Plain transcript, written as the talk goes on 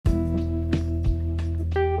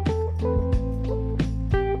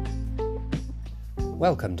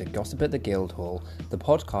Welcome to Gossip at the Guildhall, the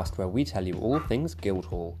podcast where we tell you all things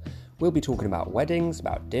Guildhall. We'll be talking about weddings,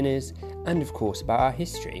 about dinners, and of course about our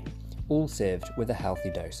history, all served with a healthy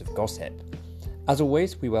dose of gossip. As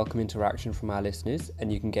always, we welcome interaction from our listeners,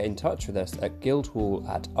 and you can get in touch with us at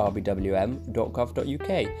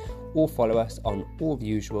guildhall@rbwm.gov.uk or follow us on all the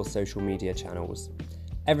usual social media channels.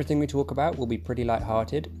 Everything we talk about will be pretty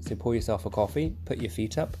light-hearted, so pour yourself a coffee, put your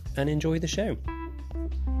feet up, and enjoy the show.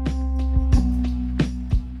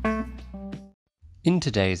 In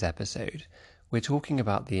today's episode, we're talking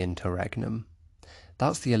about the interregnum.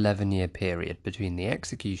 That's the 11-year period between the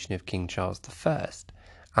execution of King Charles I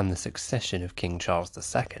and the succession of King Charles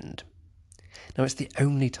II. Now, it's the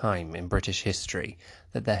only time in British history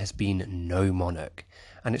that there has been no monarch,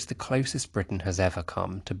 and it's the closest Britain has ever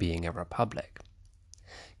come to being a republic.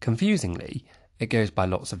 Confusingly, it goes by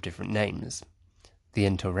lots of different names. The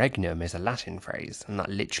interregnum is a Latin phrase, and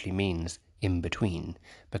that literally means in between,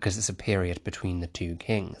 because it's a period between the two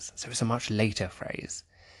kings, so it's a much later phrase.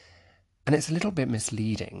 And it's a little bit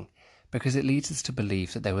misleading, because it leads us to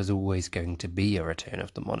believe that there was always going to be a return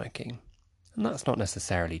of the monarchy, and that's not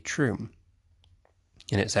necessarily true.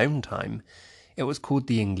 In its own time, it was called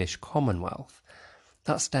the English Commonwealth.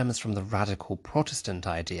 That stems from the radical Protestant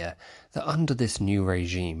idea that under this new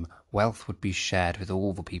regime, wealth would be shared with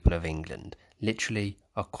all the people of England, literally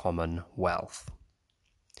a common wealth.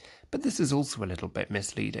 But this is also a little bit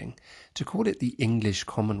misleading. To call it the English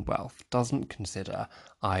Commonwealth doesn't consider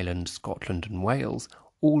Ireland, Scotland and Wales,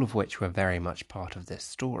 all of which were very much part of this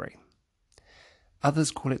story.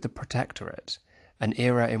 Others call it the Protectorate, an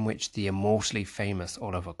era in which the immortally famous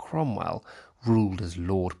Oliver Cromwell ruled as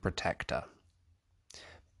Lord Protector.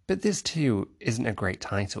 But this too isn't a great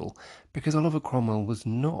title, because Oliver Cromwell was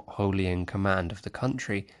not wholly in command of the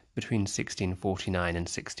country between 1649 and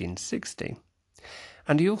 1660.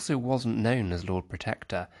 And he also wasn't known as Lord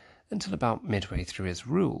Protector until about midway through his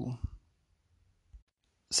rule.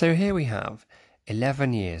 So here we have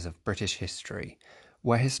 11 years of British history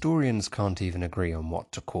where historians can't even agree on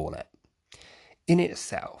what to call it. In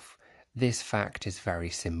itself, this fact is very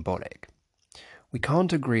symbolic. We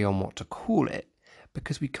can't agree on what to call it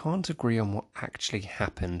because we can't agree on what actually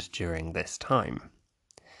happened during this time.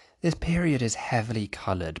 This period is heavily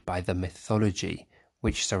coloured by the mythology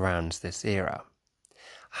which surrounds this era.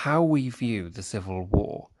 How we view the Civil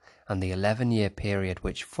War and the 11-year period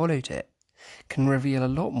which followed it can reveal a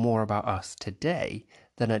lot more about us today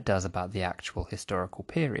than it does about the actual historical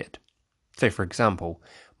period. So, for example,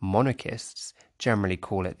 monarchists generally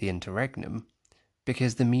call it the interregnum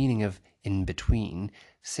because the meaning of in between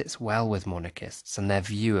sits well with monarchists and their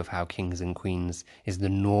view of how kings and queens is the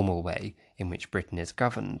normal way in which Britain is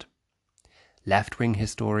governed. Left-wing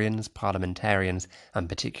historians, parliamentarians, and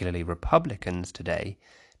particularly Republicans today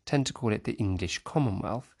tend to call it the English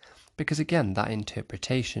Commonwealth because, again, that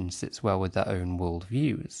interpretation sits well with their own world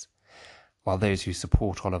views, while those who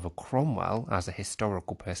support Oliver Cromwell as a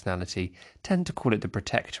historical personality tend to call it the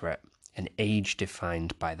Protectorate, an age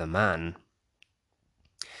defined by the man.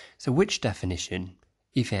 So which definition,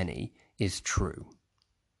 if any, is true?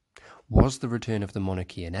 Was the return of the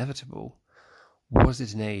monarchy inevitable? Was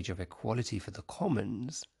it an age of equality for the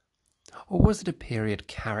commons? Or was it a period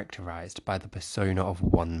characterised by the persona of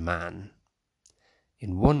one man?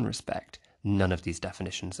 In one respect, none of these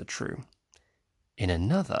definitions are true. In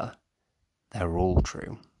another, they're all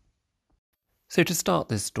true. So to start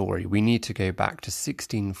this story, we need to go back to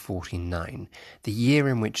 1649, the year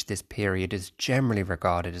in which this period is generally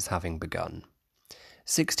regarded as having begun.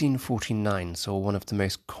 1649 saw one of the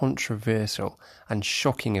most controversial and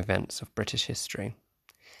shocking events of British history.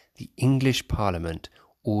 The English Parliament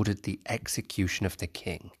ordered the execution of the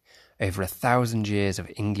king. Over 1,000 years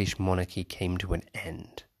of English monarchy came to an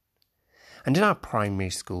end. And in our primary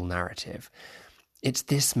school narrative, it's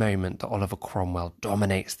this moment that Oliver Cromwell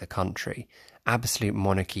dominates the country. Absolute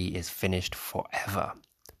monarchy is finished forever.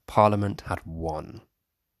 Parliament had won.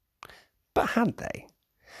 But had they?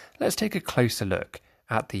 Let's take a closer look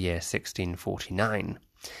at the year 1649.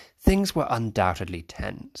 Things were undoubtedly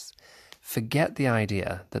tense. Forget the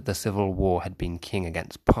idea that the Civil War had been king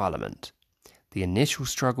against Parliament. The initial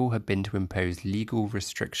struggle had been to impose legal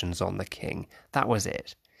restrictions on the king. That was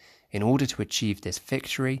it. In order to achieve this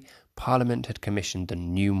victory, Parliament had commissioned the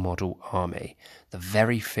New Model Army, the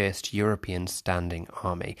very first European standing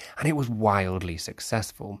army, and it was wildly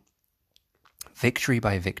successful. Victory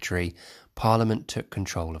by victory, Parliament took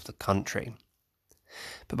control of the country.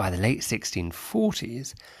 But by the late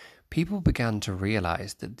 1640s, people began to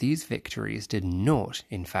realise that these victories did not,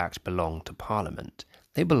 in fact, belong to Parliament.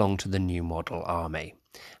 They belonged to the New Model Army.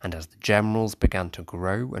 And as the generals began to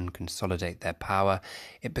grow and consolidate their power,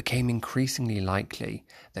 it became increasingly likely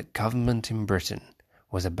that government in Britain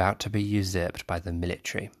was about to be usurped by the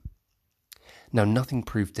military. Now, nothing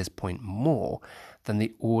proved this point more than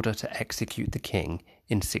the order to execute the king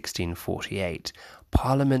in 1648.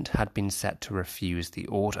 Parliament had been set to refuse the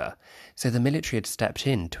order, so the military had stepped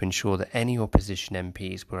in to ensure that any opposition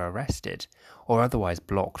MPs were arrested or otherwise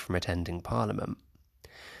blocked from attending Parliament.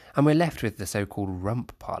 And we're left with the so-called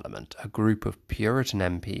Rump Parliament, a group of Puritan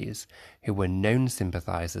MPs who were known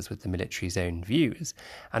sympathisers with the military's own views,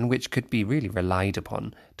 and which could be really relied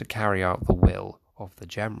upon to carry out the will of the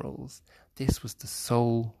generals. This was the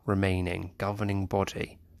sole remaining governing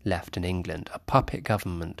body left in England, a puppet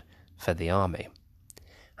government for the army.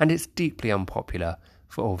 And it's deeply unpopular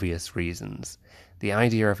for obvious reasons. The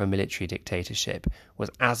idea of a military dictatorship was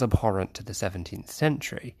as abhorrent to the 17th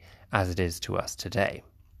century as it is to us today.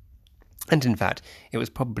 And in fact, it was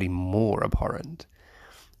probably more abhorrent.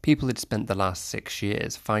 People had spent the last 6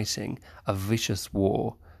 years fighting a vicious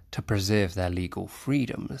war to preserve their legal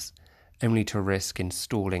freedoms, only to risk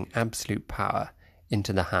installing absolute power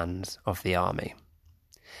into the hands of the army.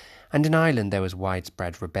 And in Ireland there was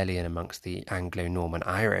widespread rebellion amongst the Anglo-Norman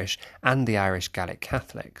Irish and the Irish Gaelic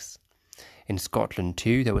Catholics. In Scotland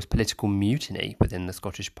too, there was political mutiny within the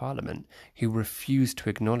Scottish Parliament, who refused to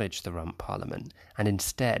acknowledge the Rump Parliament and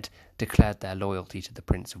instead declared their loyalty to the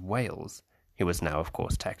Prince of Wales, who was now, of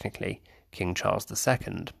course, technically King Charles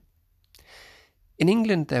II. In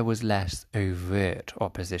England, there was less overt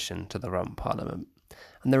opposition to the Rump Parliament,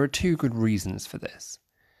 and there are two good reasons for this.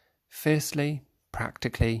 Firstly,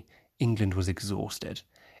 practically, England was exhausted.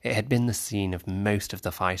 It had been the scene of most of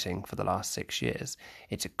the fighting for the last 6 years.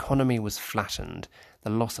 Its economy was flattened. The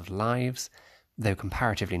loss of lives, though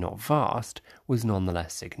comparatively not vast, was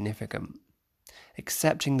nonetheless significant.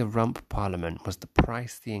 Accepting the Rump Parliament was the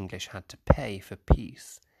price the English had to pay for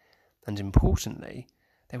peace, and importantly,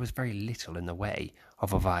 there was very little in the way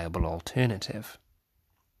of a viable alternative.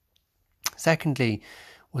 Secondly,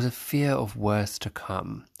 was a fear of worse to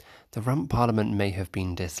come. The Rump Parliament may have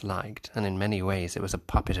been disliked, and in many ways it was a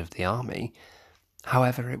puppet of the army.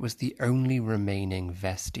 However, it was the only remaining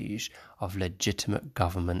vestige of legitimate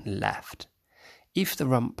government left. If the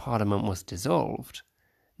Rump Parliament was dissolved,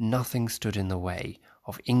 nothing stood in the way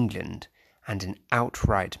of England and an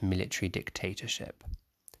outright military dictatorship.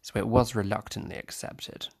 So it was reluctantly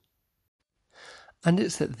accepted. And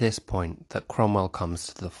it's at this point that Cromwell comes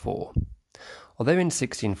to the fore. Although in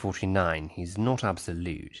 1649 he's not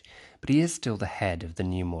absolute, but he is still the head of the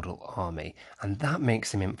new model army, and that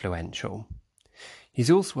makes him influential. He's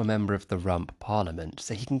also a member of the Rump Parliament,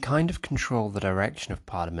 so he can kind of control the direction of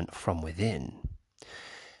Parliament from within.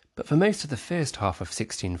 But for most of the first half of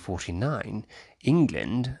 1649,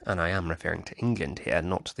 England, and I am referring to England here,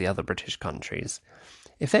 not to the other British countries,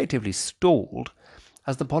 effectively stalled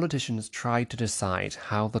as the politicians tried to decide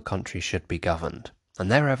how the country should be governed, and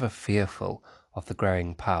they're ever fearful of the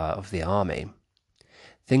growing power of the army.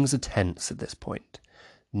 Things are tense at this point.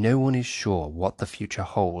 No one is sure what the future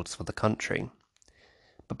holds for the country.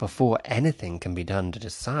 But before anything can be done to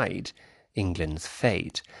decide England's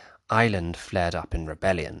fate, Ireland flared up in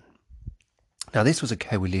rebellion. Now, this was a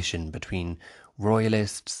coalition between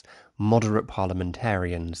royalists, moderate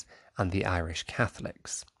parliamentarians, and the Irish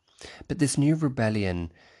Catholics. But this new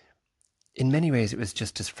rebellion, in many ways, it was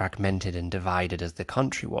just as fragmented and divided as the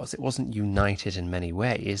country was. It wasn't united in many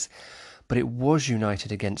ways, but it was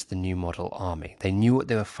united against the new model army. They knew what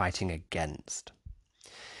they were fighting against.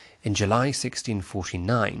 In July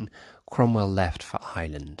 1649, Cromwell left for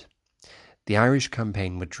Ireland. The Irish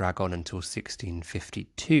campaign would drag on until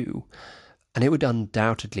 1652, and it would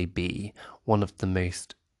undoubtedly be one of the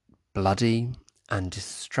most bloody and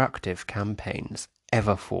destructive campaigns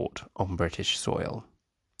ever fought on British soil.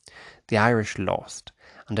 The Irish lost,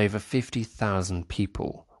 and over 50,000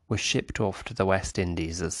 people were shipped off to the West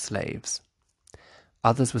Indies as slaves.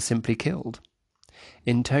 Others were simply killed.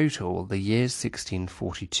 In total, the years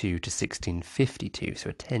 1642 to 1652, so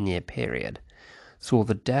a 10-year period, saw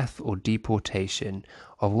the death or deportation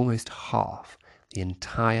of almost half the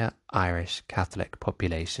entire Irish Catholic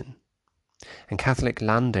population. And Catholic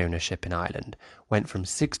land ownership in Ireland went from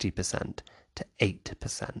 60% to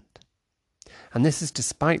 8%. And this is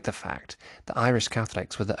despite the fact that Irish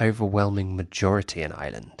Catholics were the overwhelming majority in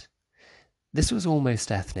Ireland. This was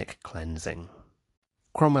almost ethnic cleansing.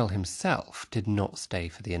 Cromwell himself did not stay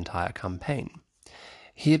for the entire campaign.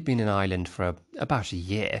 He had been in Ireland for about a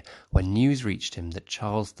year when news reached him that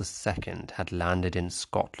Charles II had landed in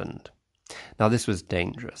Scotland. Now, this was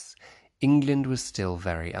dangerous. England was still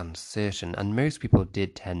very uncertain, and most people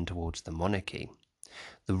did tend towards the monarchy.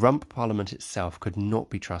 The Rump Parliament itself could not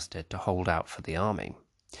be trusted to hold out for the army.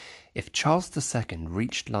 If Charles II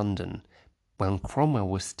reached London when Cromwell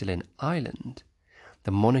was still in Ireland,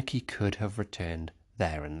 the monarchy could have returned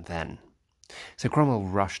there and then. So Cromwell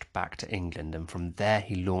rushed back to England, and from there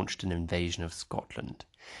he launched an invasion of Scotland.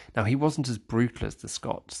 Now, he wasn't as brutal as the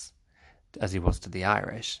Scots as he was to the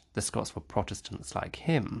Irish. The Scots were Protestants like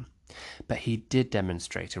him, but he did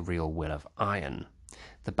demonstrate a real will of iron.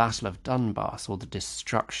 The Battle of Dunbar saw the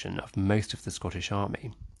destruction of most of the Scottish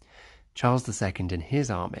army. Charles II and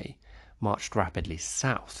his army marched rapidly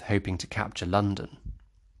south, hoping to capture London.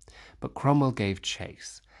 But Cromwell gave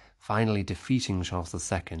chase, finally defeating Charles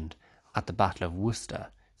II at the Battle of Worcester,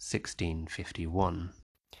 1651.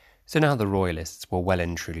 So now the Royalists were well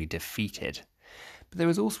and truly defeated. But there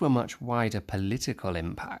was also a much wider political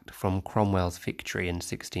impact from Cromwell's victory in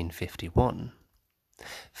 1651.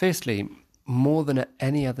 Firstly, more than at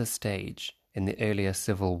any other stage in the earlier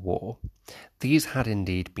Civil War, these had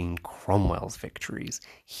indeed been Cromwell's victories.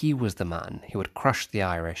 He was the man who had crushed the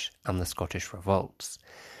Irish and the Scottish revolts.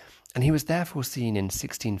 And he was therefore seen in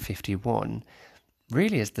 1651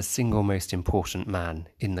 really as the single most important man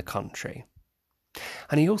in the country.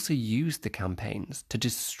 And he also used the campaigns to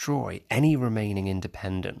destroy any remaining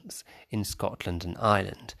independence in Scotland and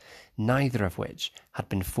Ireland, neither of which had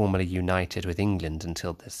been formally united with England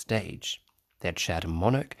until this stage. They had shared a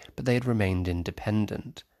monarch, but they had remained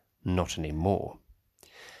independent. Not anymore.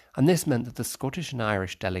 And this meant that the Scottish and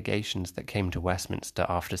Irish delegations that came to Westminster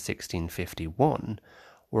after 1651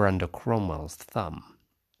 were under Cromwell's thumb.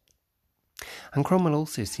 And Cromwell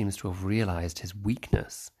also seems to have realised his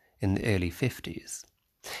weakness in the early 50s.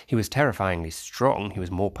 He was terrifyingly strong, he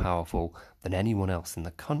was more powerful than anyone else in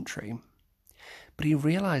the country. But he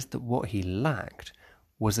realised that what he lacked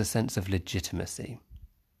was a sense of legitimacy.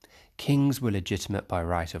 Kings were legitimate by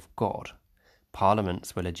right of God.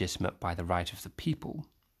 Parliaments were legitimate by the right of the people.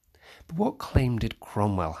 But what claim did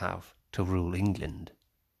Cromwell have to rule England?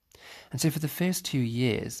 And so for the first 2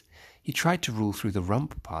 years, he tried to rule through the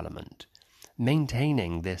Rump Parliament,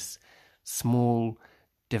 maintaining this small,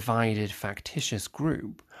 divided, factitious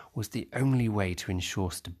group was the only way to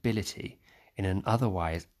ensure stability in an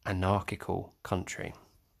otherwise anarchical country.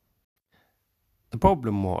 The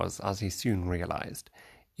problem was, as he soon realised,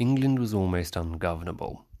 England was almost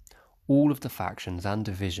ungovernable. All of the factions and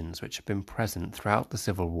divisions which had been present throughout the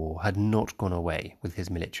Civil War had not gone away with his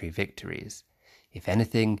military victories. If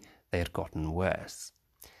anything, they had gotten worse.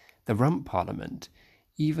 The Rump Parliament,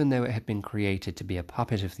 even though it had been created to be a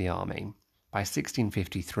puppet of the army, by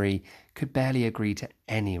 1653 could barely agree to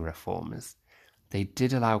any reforms. They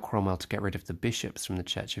did allow Cromwell to get rid of the bishops from the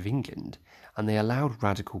Church of England, and they allowed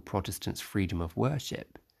radical Protestants freedom of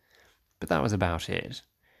worship. But that was about it.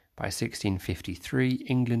 By 1653,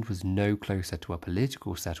 England was no closer to a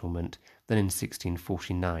political settlement than in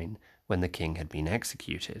 1649, when the king had been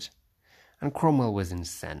executed. And Cromwell was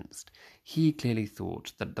incensed. He clearly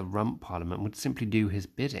thought that the Rump Parliament would simply do his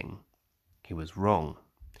bidding. He was wrong.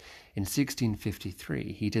 In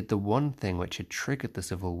 1653, he did the one thing which had triggered the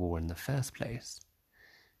Civil War in the first place.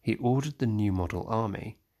 He ordered the new model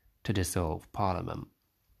army to dissolve Parliament.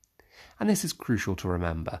 And this is crucial to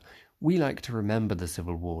remember. We like to remember the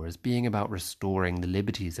Civil War as being about restoring the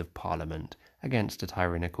liberties of Parliament against a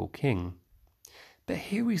tyrannical king. But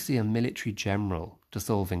here we see a military general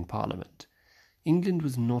dissolving Parliament. England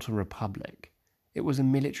was not a republic. It was a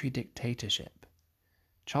military dictatorship.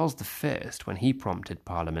 Charles I, when he prompted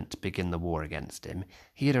Parliament to begin the war against him,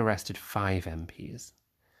 he had arrested 5 MPs.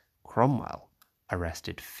 Cromwell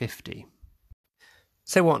arrested 50.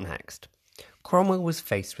 So what next? Cromwell was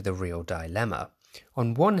faced with a real dilemma.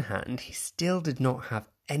 On one hand, he still did not have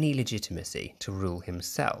any legitimacy to rule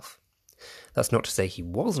himself. That's not to say he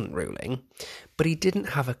wasn't ruling, but he didn't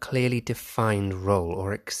have a clearly defined role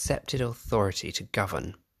or accepted authority to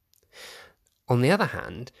govern. On the other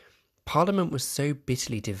hand, Parliament was so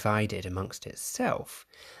bitterly divided amongst itself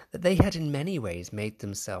that they had in many ways made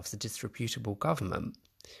themselves a disreputable government.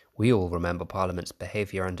 We all remember Parliament's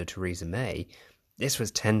behaviour under Theresa May. This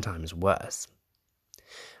was 10 times worse.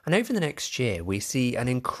 And over the next year, we see an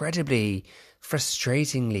incredibly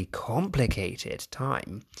frustratingly complicated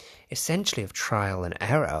time, essentially of trial and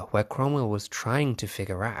error, where Cromwell was trying to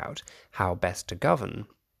figure out how best to govern.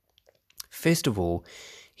 First of all,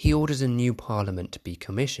 he orders a new parliament to be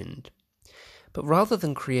commissioned. But rather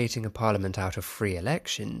than creating a parliament out of free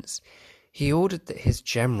elections, he ordered that his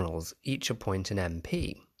generals each appoint an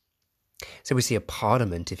MP. So we see a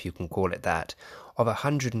parliament, if you can call it that, of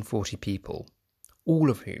 140 people, all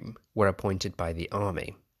of whom were appointed by the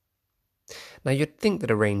army. Now you'd think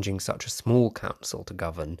that arranging such a small council to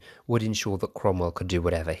govern would ensure that Cromwell could do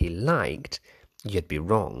whatever he liked. You'd be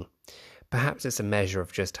wrong. Perhaps it's a measure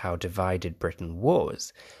of just how divided Britain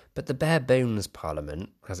was, but the bare bones Parliament,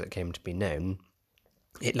 as it came to be known,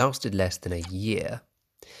 it lasted less than a year.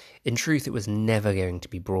 In truth, it was never going to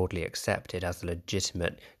be broadly accepted as a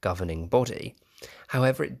legitimate governing body.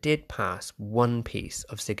 However, it did pass one piece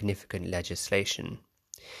of significant legislation.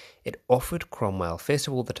 It offered Cromwell first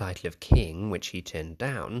of all the title of king, which he turned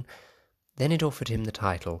down. Then it offered him the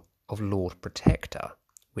title of Lord Protector,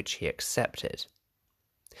 which he accepted.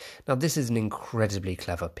 Now this is an incredibly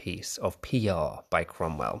clever piece of PR by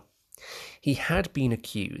Cromwell. He had been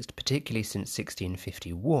accused, particularly since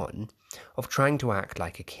 1651, of trying to act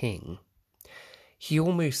like a king. He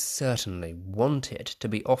almost certainly wanted to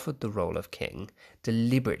be offered the role of king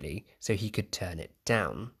deliberately so he could turn it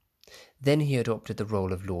down. Then he adopted the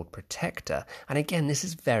role of Lord Protector, and again this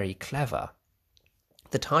is very clever.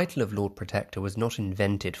 The title of Lord Protector was not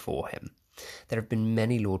invented for him. There have been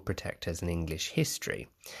many Lord Protectors in English history,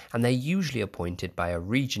 and they're usually appointed by a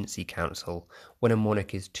regency council when a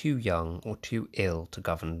monarch is too young or too ill to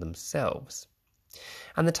govern themselves.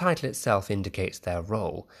 And the title itself indicates their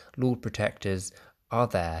role. Lord Protectors are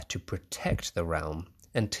there to protect the realm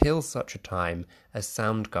until such a time as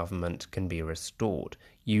sound government can be restored,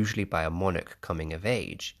 usually by a monarch coming of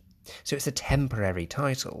age. So it's a temporary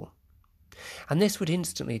title. And this would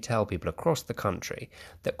instantly tell people across the country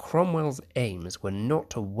that Cromwell's aims were not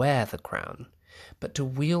to wear the crown, but to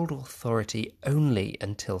wield authority only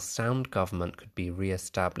until sound government could be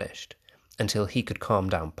re-established, until he could calm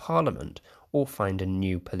down Parliament or find a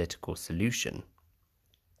new political solution.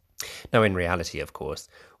 Now, in reality, of course,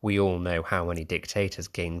 we all know how many dictators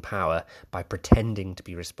gain power by pretending to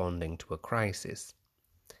be responding to a crisis.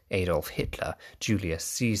 Adolf Hitler, Julius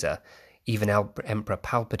Caesar, even Emperor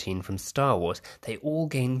Palpatine from Star Wars, they all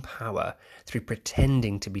gain power through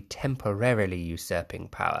pretending to be temporarily usurping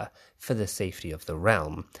power for the safety of the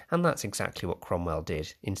realm, and that's exactly what Cromwell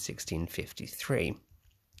did in 1653.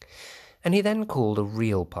 And he then called a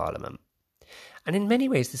real parliament. And in many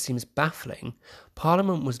ways this seems baffling.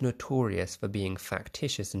 Parliament was notorious for being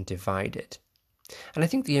factious and divided. And I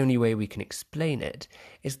think the only way we can explain it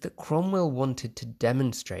is that Cromwell wanted to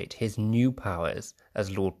demonstrate his new powers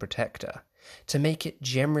as Lord Protector, to make it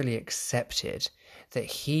generally accepted that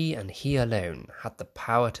he and he alone had the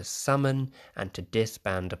power to summon and to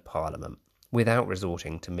disband a parliament without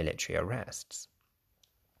resorting to military arrests.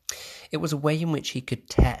 It was a way in which he could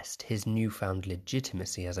test his newfound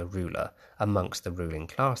legitimacy as a ruler amongst the ruling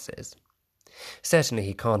classes. Certainly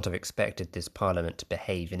he can't have expected this parliament to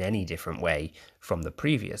behave in any different way from the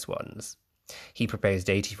previous ones. He proposed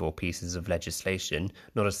 84 pieces of legislation,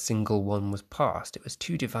 not a single one was passed. It was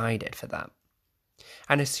too divided for that.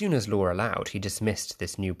 And as soon as law allowed, he dismissed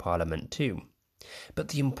this new parliament too. But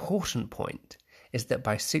the important point is that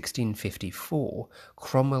by 1654,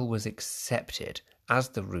 Cromwell was accepted as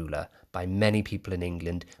the ruler by many people in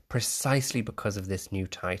England precisely because of this new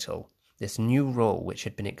title, this new role which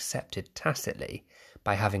had been accepted tacitly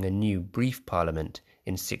by having a new brief parliament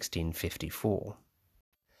in 1654.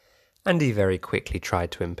 And he very quickly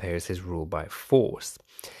tried to impose his rule by force.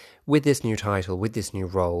 With this new title, with this new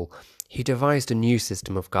role, he devised a new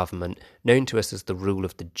system of government known to us as the rule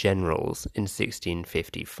of the generals in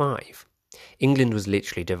 1655. England was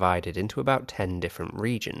literally divided into about 10 different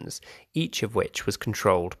regions, each of which was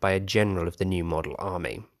controlled by a general of the new model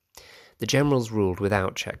army. The generals ruled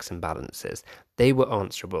without checks and balances. They were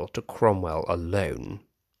answerable to Cromwell alone.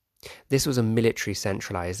 This was a military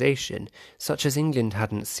centralisation such as England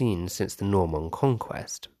hadn't seen since the Norman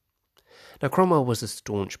conquest. Now, Cromwell was a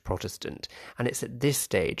staunch Protestant, and it's at this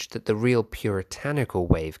stage that the real puritanical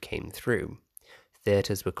wave came through.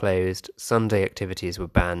 Theatres were closed, Sunday activities were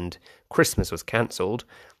banned, Christmas was cancelled,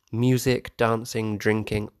 music, dancing,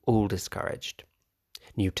 drinking, all discouraged.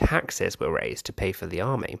 New taxes were raised to pay for the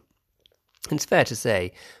army. It's fair to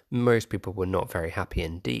say most people were not very happy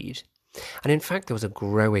indeed. And in fact there was a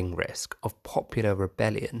growing risk of popular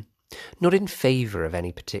rebellion, not in favour of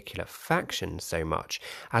any particular faction so much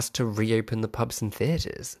as to reopen the pubs and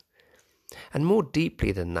theatres. And more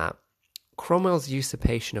deeply than that, Cromwell's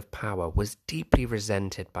usurpation of power was deeply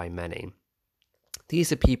resented by many.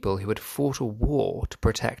 These are people who had fought a war to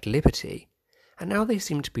protect liberty, and now they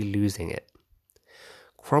seemed to be losing it.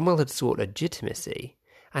 Cromwell had sought legitimacy,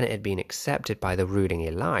 and it had been accepted by the ruling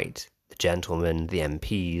elite, the gentlemen, the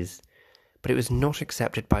MPs, but it was not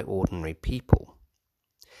accepted by ordinary people.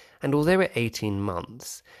 And although at 18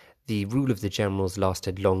 months, the rule of the generals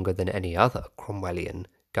lasted longer than any other Cromwellian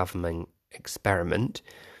government experiment,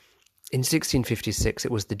 In 1656,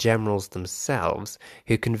 it was the generals themselves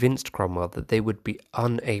who convinced Cromwell that they would be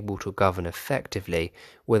unable to govern effectively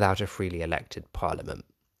without a freely elected parliament.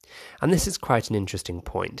 And this is quite an interesting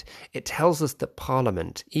point. It tells us that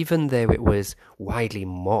Parliament, even though it was widely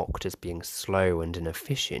mocked as being slow and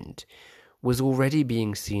inefficient, was already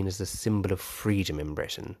being seen as a symbol of freedom in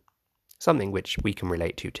Britain, something which we can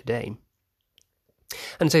relate to today.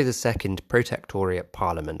 And so the Second Protectorate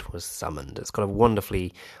Parliament was summoned. It's got a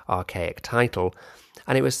wonderfully archaic title,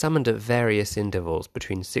 and it was summoned at various intervals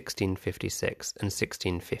between 1656 and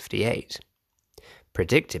 1658.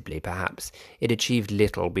 Predictably, perhaps, it achieved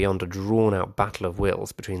little beyond a drawn-out battle of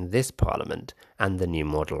wills between this Parliament and the new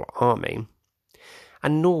model army.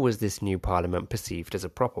 And nor was this new Parliament perceived as a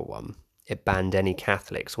proper one. It banned any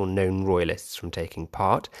Catholics or known royalists from taking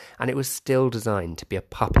part, and it was still designed to be a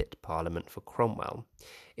puppet parliament for Cromwell.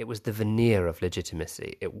 It was the veneer of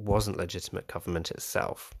legitimacy. It wasn't legitimate government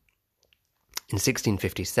itself. In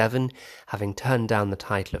 1657, having turned down the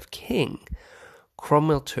title of king,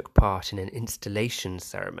 Cromwell took part in an installation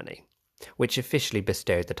ceremony, which officially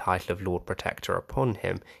bestowed the title of Lord Protector upon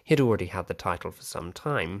him. He had already had the title for some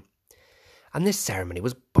time. And this ceremony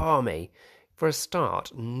was balmy. For a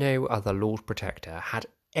start, no other Lord Protector had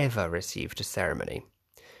ever received a ceremony.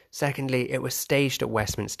 Secondly, it was staged at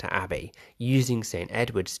Westminster Abbey, using St.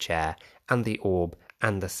 Edward's chair and the orb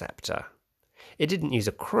and the sceptre. It didn't use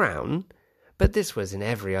a crown, but this was in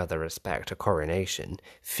every other respect a coronation,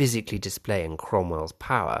 physically displaying Cromwell's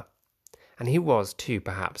power. And he was too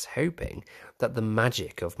perhaps hoping that the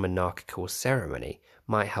magic of monarchical ceremony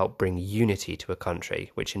might help bring unity to a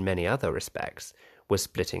country which in many other respects was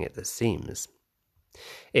splitting at the seams.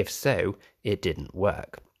 If so, it didn't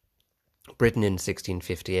work. Britain in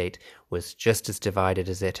 1658 was just as divided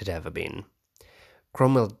as it had ever been.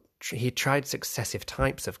 Cromwell tried successive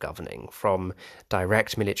types of governing, from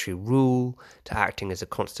direct military rule to acting as a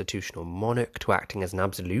constitutional monarch to acting as an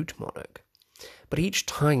absolute monarch. But each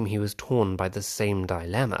time he was torn by the same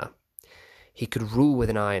dilemma. He could rule with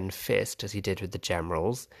an iron fist, as he did with the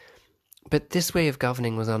generals, but this way of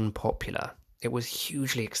governing was unpopular. It was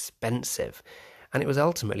hugely expensive, and it was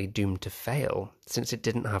ultimately doomed to fail, since it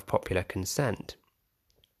didn't have popular consent.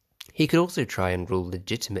 He could also try and rule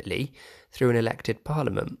legitimately through an elected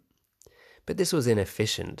parliament. But this was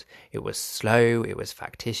inefficient. It was slow, it was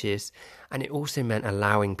factitious, and it also meant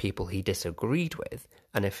allowing people he disagreed with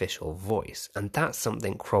an official voice, and that's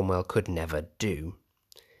something Cromwell could never do.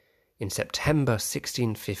 In September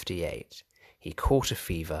 1658, he caught a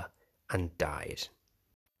fever and died.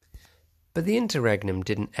 But the interregnum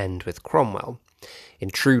didn't end with Cromwell. In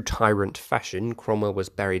true tyrant fashion, Cromwell was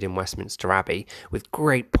buried in Westminster Abbey with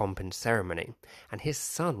great pomp and ceremony, and his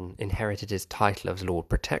son inherited his title as Lord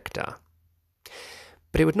Protector.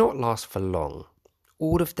 But it would not last for long.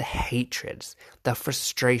 All of the hatreds, the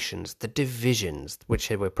frustrations, the divisions which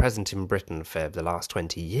were present in Britain for the last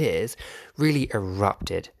 20 years really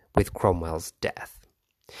erupted with Cromwell's death.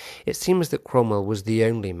 It seems that Cromwell was the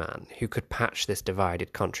only man who could patch this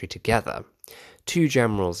divided country together. Two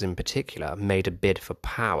generals in particular made a bid for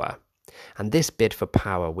power, and this bid for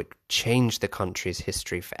power would change the country's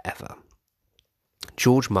history forever.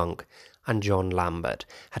 George Monk and John Lambert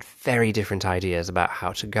had very different ideas about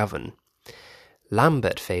how to govern.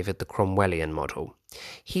 Lambert favoured the Cromwellian model.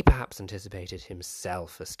 He perhaps anticipated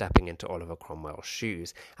himself as stepping into Oliver Cromwell's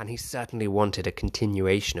shoes, and he certainly wanted a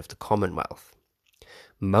continuation of the Commonwealth.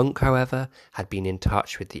 Monk, however, had been in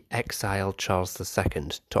touch with the exiled Charles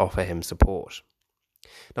II to offer him support.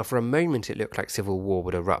 Now, for a moment it looked like civil war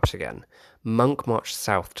would erupt again. Monk marched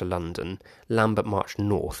south to London, Lambert marched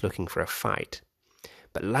north looking for a fight.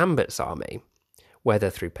 But Lambert's army,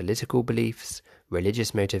 whether through political beliefs,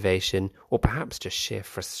 religious motivation, or perhaps just sheer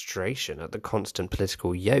frustration at the constant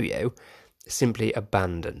political yo-yo, simply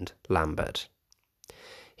abandoned Lambert.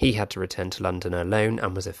 He had to return to London alone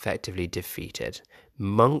and was effectively defeated.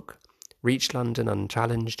 Monk reached London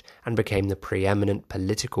unchallenged and became the preeminent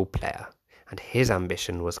political player, and his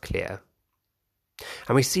ambition was clear.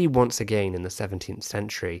 And we see once again in the 17th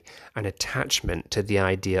century an attachment to the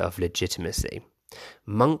idea of legitimacy.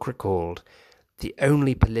 Monk recalled the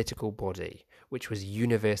only political body which was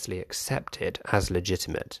universally accepted as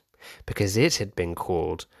legitimate, because it had been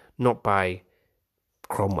called not by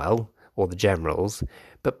Cromwell or the generals,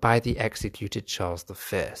 but by the executed Charles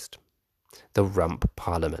I, the Rump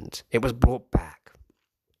Parliament. It was brought back.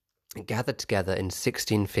 It gathered together in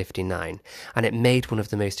 1659, and it made one of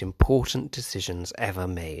the most important decisions ever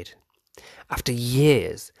made. After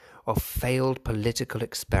years of failed political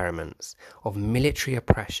experiments, of military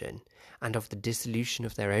oppression, and of the dissolution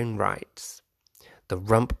of their own rights, the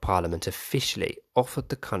Rump Parliament officially offered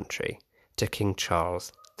the country to King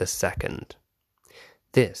Charles II.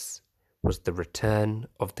 This was the return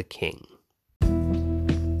of the king.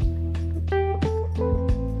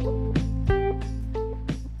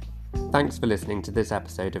 Thanks for listening to this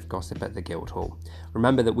episode of Gossip at the Guildhall.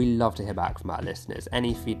 Remember that we love to hear back from our listeners.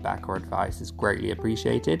 Any feedback or advice is greatly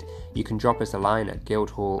appreciated. You can drop us a line at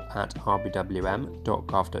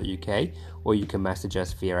guildhall@rbwm.gov.uk, or you can message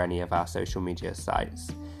us via any of our social media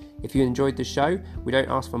sites. If you enjoyed the show, we don't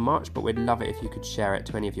ask for much, but we'd love it if you could share it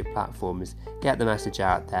to any of your platforms. Get the message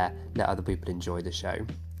out there, let other people enjoy the show.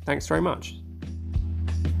 Thanks very much.